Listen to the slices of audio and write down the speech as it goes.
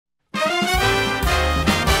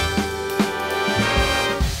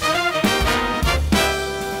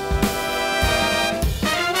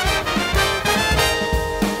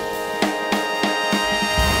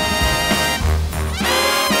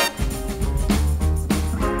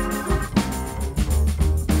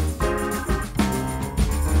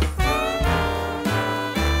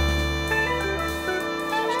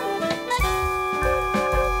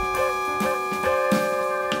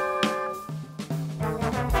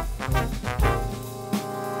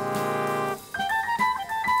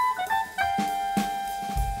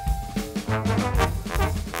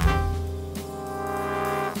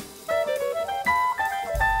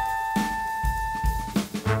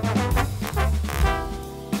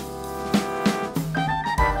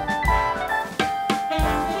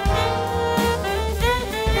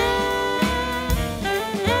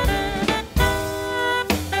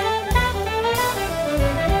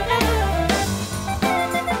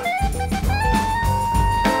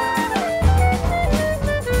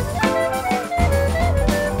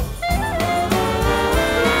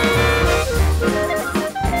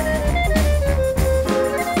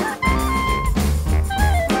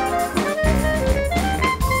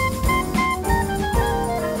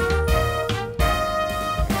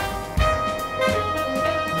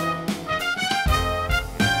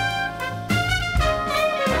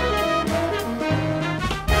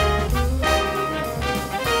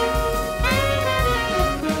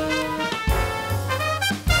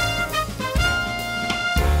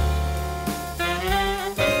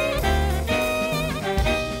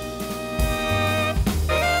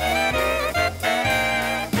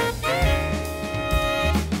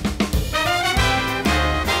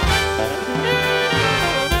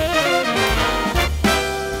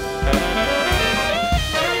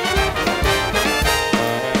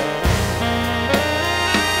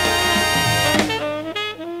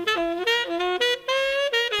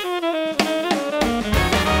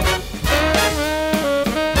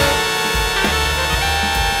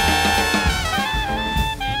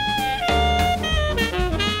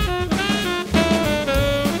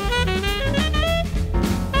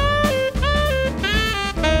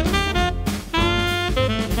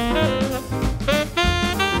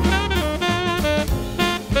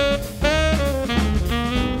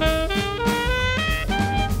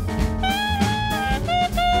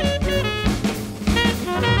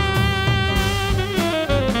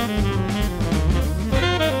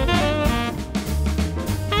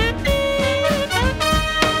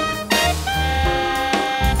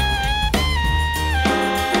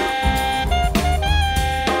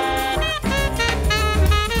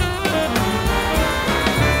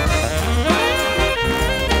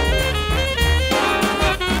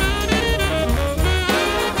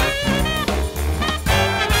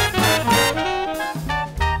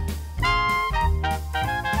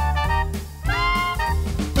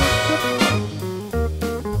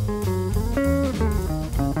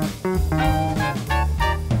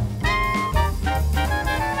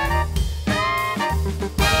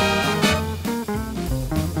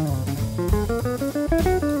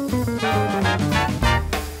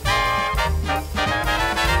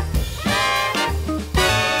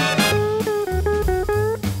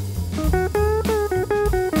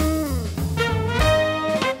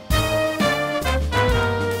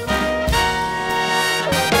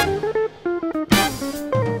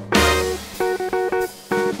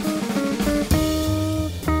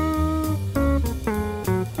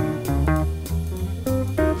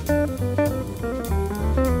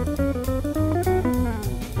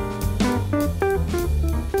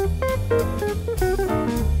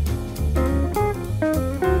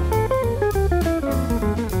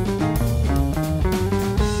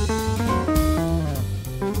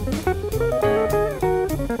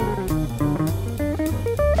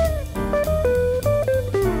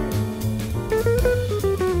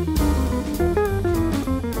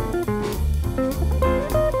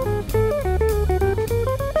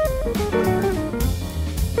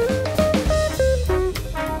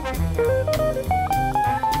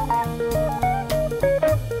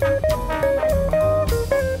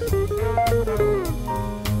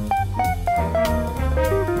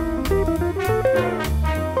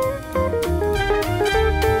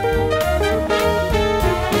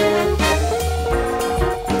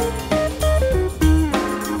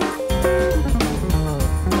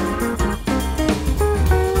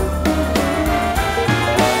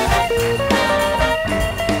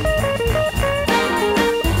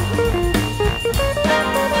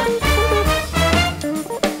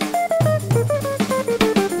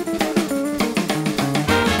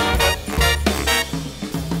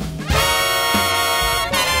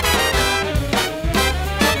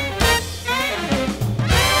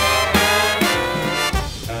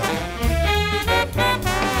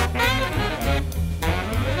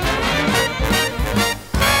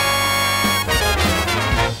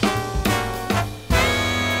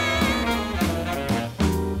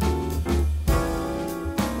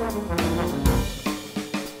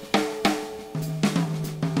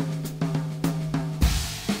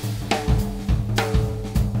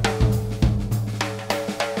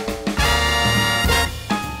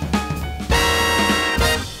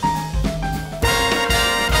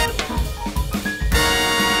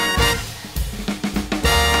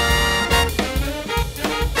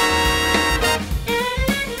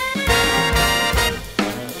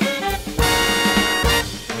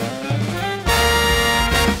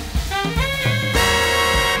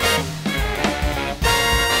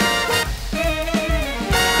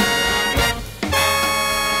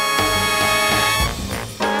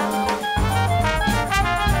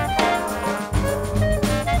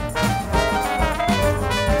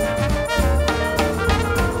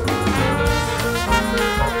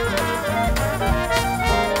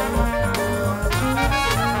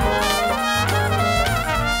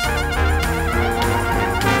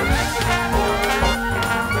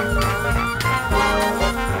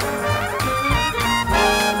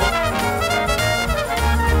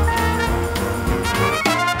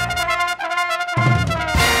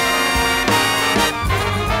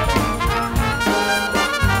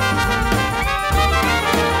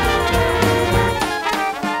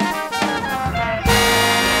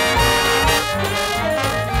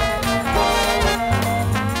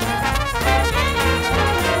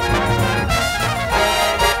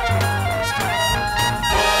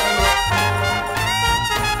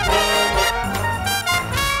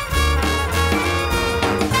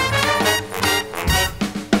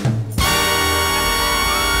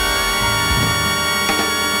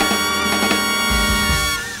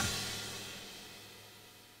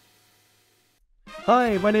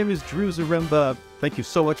Hi, my name is Drew Zaremba. Thank you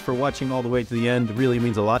so much for watching all the way to the end. It really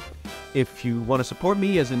means a lot. If you want to support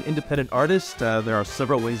me as an independent artist, there are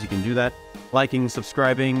several ways you can do that. Liking,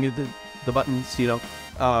 subscribing, the buttons, you know.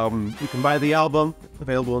 You can buy the album,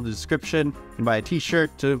 available in the description. You can buy a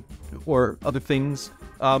t-shirt or other things.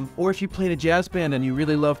 Or if you play in a jazz band and you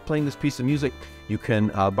really love playing this piece of music, you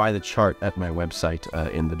can buy the chart at my website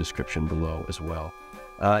in the description below as well.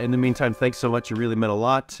 In the meantime, thanks so much. It really meant a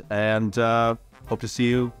lot. And hope to see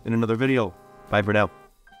you in another video. Bye for now.